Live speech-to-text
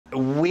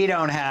We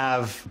don't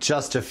have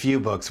just a few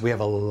books. We have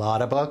a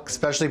lot of books,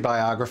 especially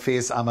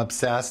biographies. I'm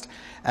obsessed.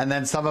 And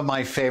then some of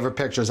my favorite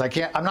pictures.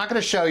 I'm not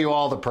going to show you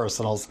all the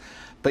personals,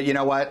 but you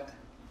know what?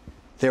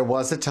 There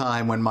was a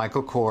time when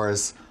Michael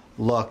Kors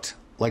looked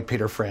like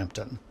Peter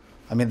Frampton.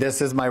 I mean,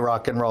 this is my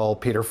rock and roll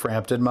Peter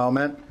Frampton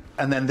moment.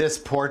 And then this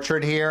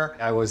portrait here,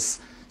 I was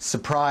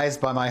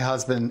surprised by my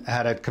husband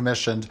had it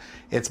commissioned.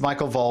 It's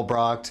Michael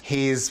Volbracht.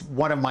 He's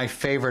one of my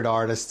favorite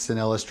artists and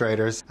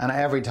illustrators. And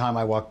every time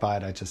I walk by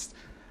it,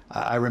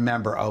 I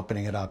remember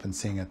opening it up and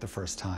seeing it the first time.